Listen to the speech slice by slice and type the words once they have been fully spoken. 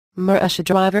Marussia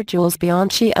driver Jules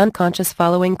Bianchi unconscious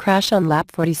following crash on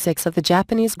lap 46 of the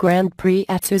Japanese Grand Prix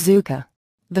at Suzuka.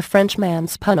 The Frenchman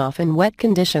spun off in wet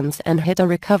conditions and hit a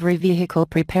recovery vehicle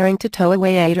preparing to tow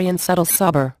away Adrian Sutil's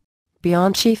Sauber.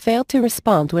 Bianchi failed to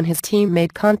respond when his team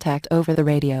made contact over the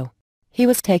radio. He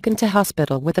was taken to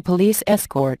hospital with a police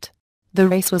escort. The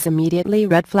race was immediately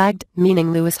red-flagged,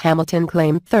 meaning Lewis Hamilton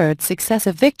claimed third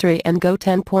successive victory and go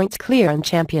 10 points clear in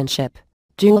championship.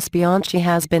 Jules Bianchi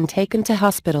has been taken to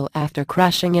hospital after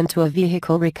crashing into a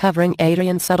vehicle recovering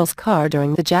Adrian Sutil's car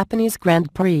during the Japanese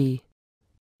Grand Prix.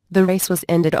 The race was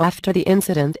ended after the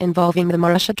incident involving the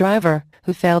Marussia driver,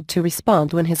 who failed to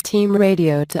respond when his team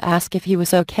radioed to ask if he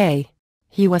was okay.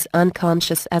 He was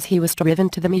unconscious as he was driven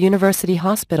to the Mie University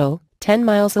hospital, 10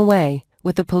 miles away,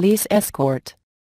 with a police escort.